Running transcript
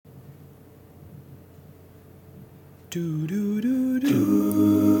Do do do do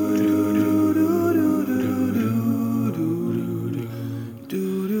do do do do do do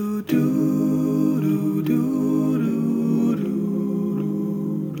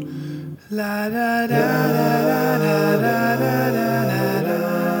la da da da da da da da da da da.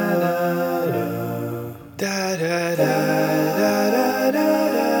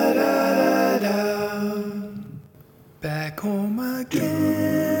 Back home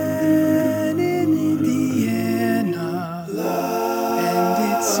again in Indiana, and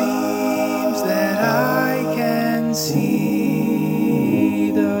it seems that I can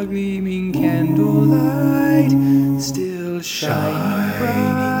see the gleaming candlelight still shining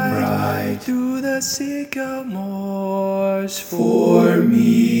bright through the sycamores for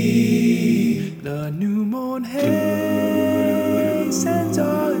me. The new moon haze sends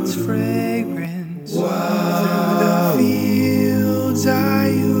all its fragrance through the fields I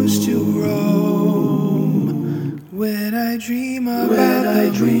used to roam. When I dream about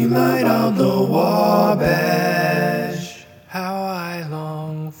the moonlight on the Wabash, how I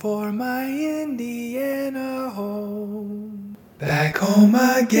long for my Indiana home. Back home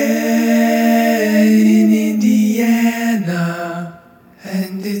again in Indiana,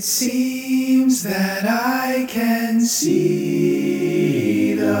 and it seems that I can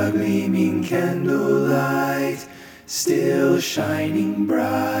see the gleaming candlelight still shining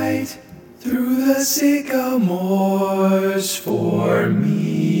bright through the sycamores for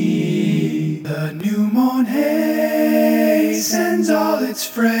me. The new moon haze sends all its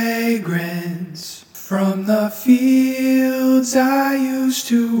fragrance from the fields I used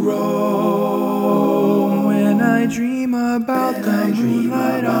to roam. When I dream about the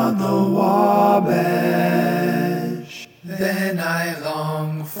moonlight on the Wabash, then I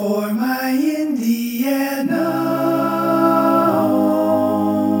long for my